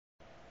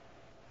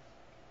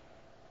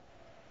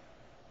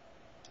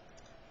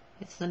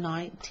It's the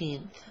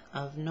 19th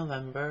of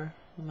November,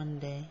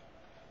 Monday.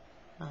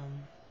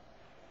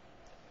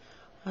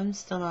 I'm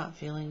still not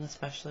feeling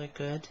especially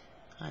good.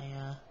 I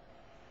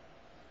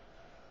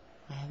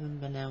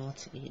haven't been able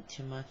to eat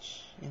too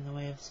much in the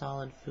way of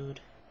solid food.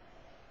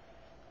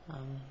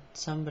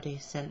 Somebody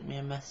sent me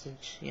a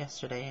message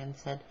yesterday and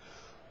said,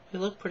 "You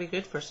look pretty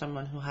good for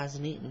someone who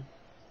hasn't eaten."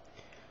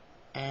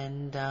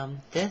 And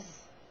this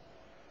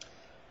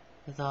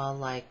is all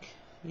like,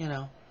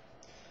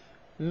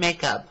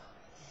 makeup.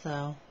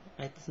 So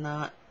it's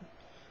not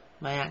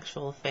my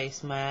actual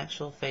face. My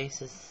actual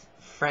face is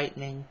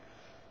frightening.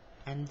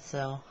 And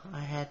so I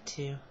had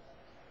to,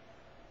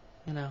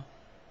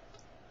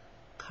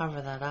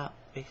 cover that up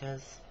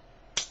because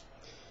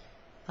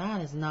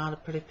that is not a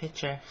pretty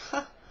picture.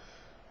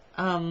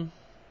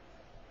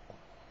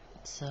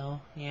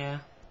 So yeah,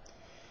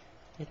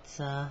 it's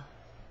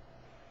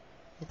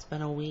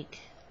been a week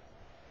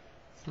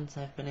since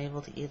I've been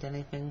able to eat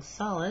anything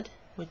solid,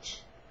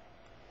 which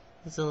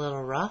is a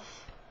little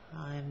rough.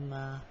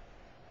 I'm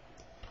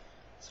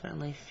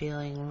certainly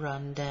feeling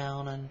run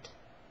down and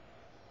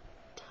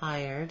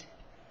tired.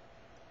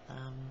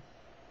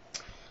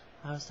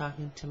 I was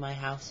talking to my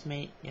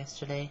housemate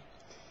yesterday,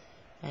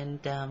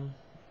 and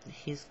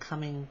he's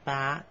coming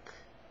back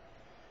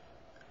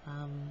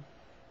on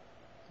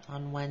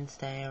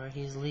Wednesday, or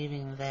he's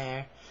leaving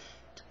there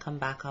to come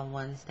back on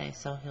Wednesday,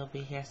 so he'll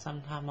be here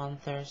sometime on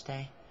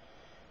Thursday,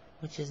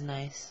 which is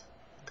nice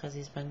because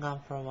he's been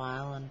gone for a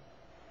while, and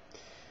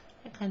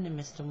I kind of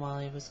missed him while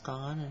he was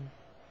gone, and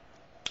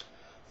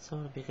so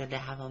it'll be good to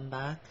have him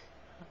back.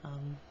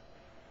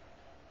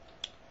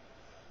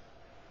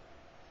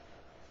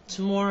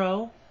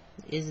 Tomorrow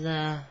is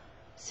the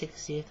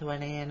 60th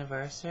wedding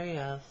anniversary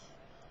of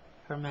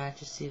Her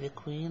Majesty the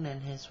Queen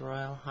and His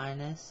Royal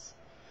Highness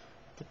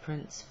the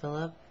Prince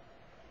Philip,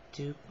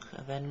 Duke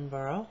of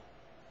Edinburgh,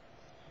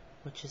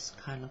 which is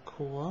kind of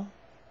cool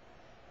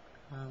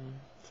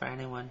for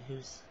anyone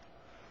who's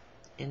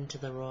into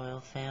the royal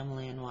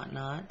family and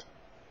whatnot.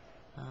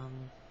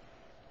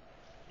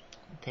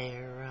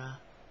 They're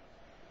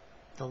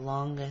the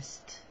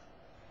longest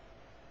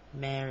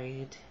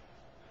married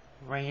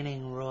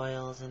reigning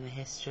royals in the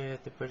history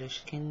of the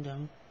British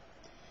Kingdom,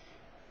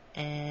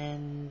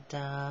 and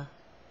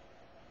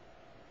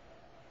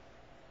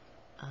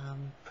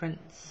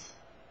Prince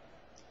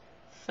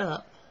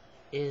Philip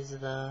is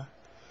the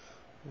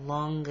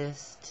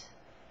longest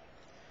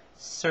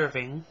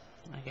serving,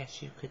 I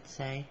guess you could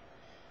say,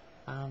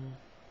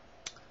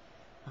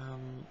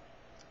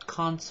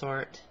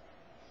 consort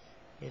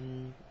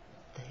in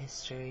the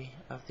history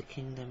of the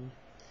kingdom,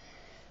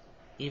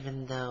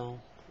 even though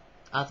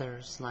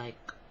others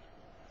like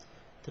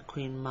the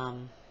Queen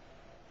Mum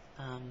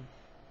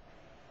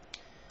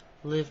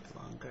lived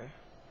longer.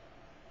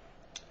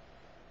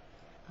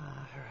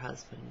 Her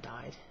husband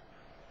died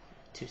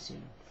too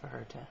soon for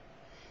her to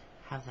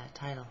have that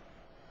title.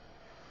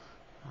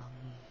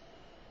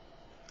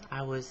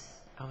 I was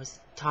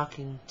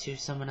talking to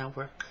someone at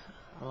work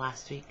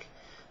last week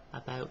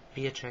about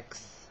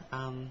Beatrix,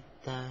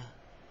 the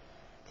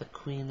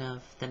Queen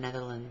of the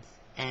Netherlands,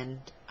 and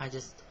I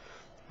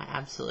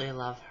absolutely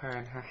love her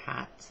and her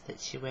hats that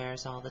she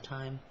wears all the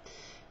time,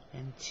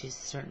 and she's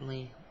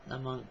certainly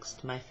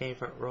amongst my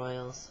favorite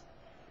royals,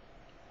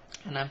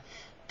 and I'm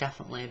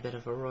definitely a bit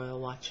of a royal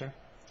watcher.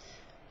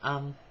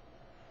 I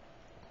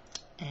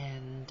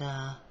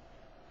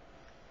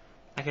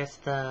guess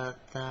the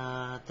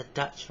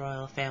Dutch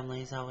royal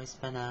family's always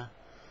been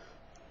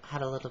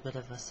had a little bit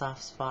of a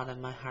soft spot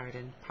in my heart,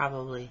 and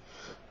probably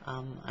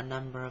a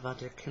number of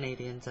other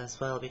Canadians as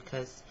well,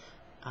 because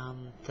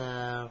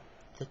the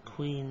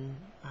Queen,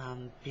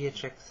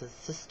 Beatrix's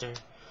sister,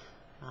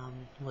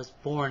 was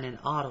born in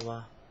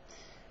Ottawa,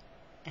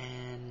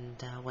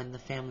 and when the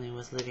family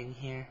was living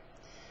here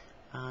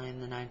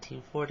in the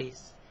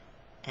 1940s,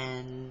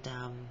 and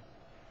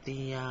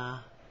the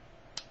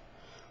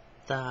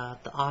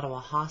Ottawa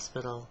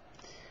hospital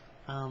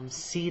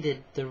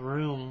ceded the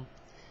room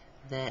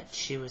that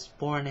she was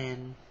born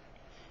in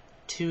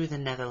to the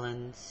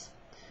Netherlands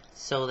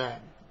so that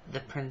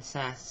the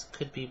princess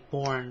could be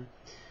born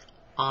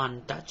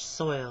on Dutch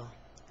soil,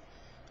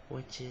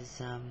 which is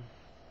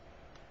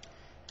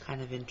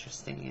kind of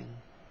interesting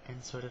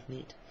and sort of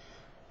neat.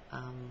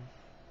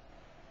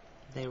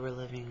 They were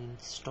living in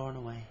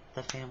Stornoway,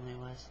 the family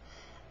was,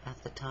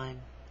 at the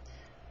time.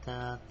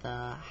 The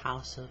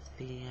house of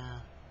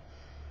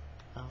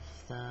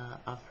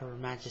Her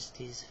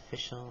Majesty's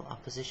official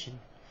opposition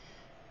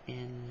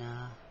in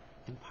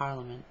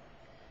Parliament,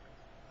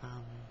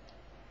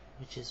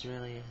 which is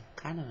really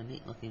kind of a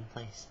neat looking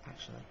place,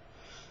 actually.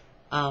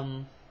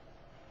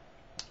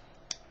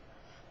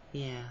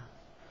 Yeah.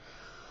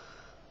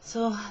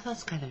 So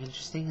that's kind of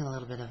interesting, a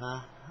little bit of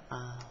a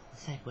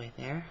segue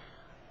there.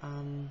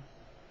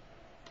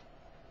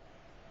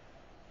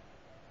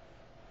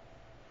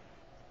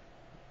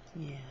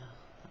 Yeah,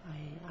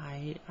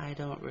 I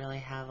don't really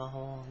have a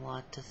whole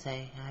lot to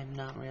say. I'm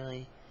not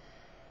really,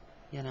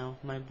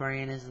 my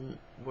brain isn't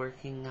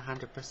working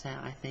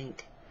 100%, I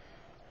think.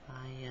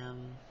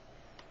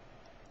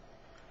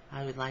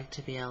 I would like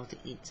to be able to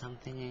eat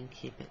something and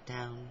keep it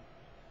down.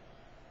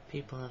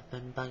 People have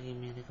been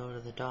bugging me to go to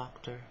the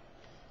doctor,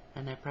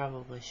 and I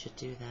probably should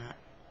do that,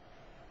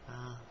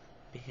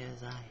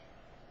 because I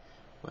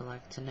would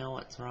like to know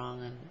what's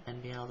wrong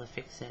and be able to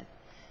fix it.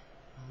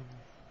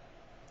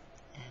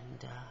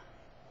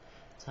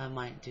 So I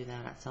might do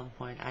that at some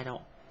point. I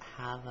don't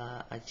have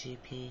a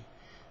GP.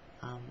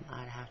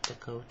 I'd have to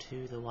go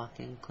to the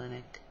walk-in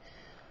clinic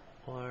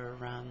or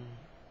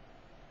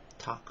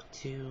talk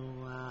to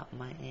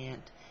my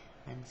aunt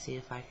and see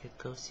if I could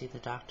go see the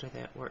doctor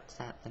that works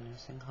at the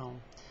nursing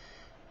home.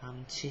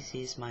 She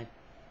sees my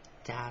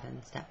dad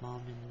and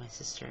stepmom and my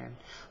sister and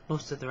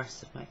most of the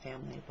rest of my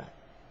family, but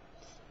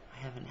I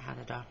haven't had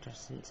a doctor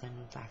since I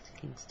moved back to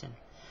Kingston.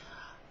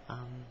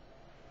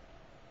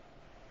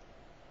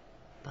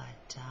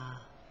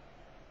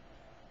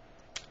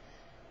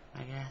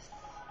 I guess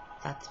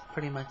that's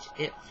pretty much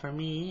it for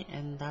me,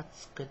 and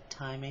that's good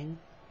timing.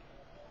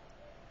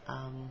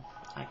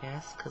 I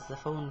guess, because the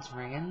phone's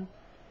ringing.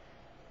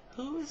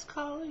 Who is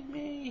calling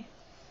me?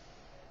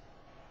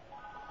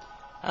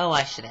 Oh,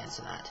 I should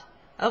answer that.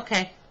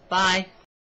 Okay, bye.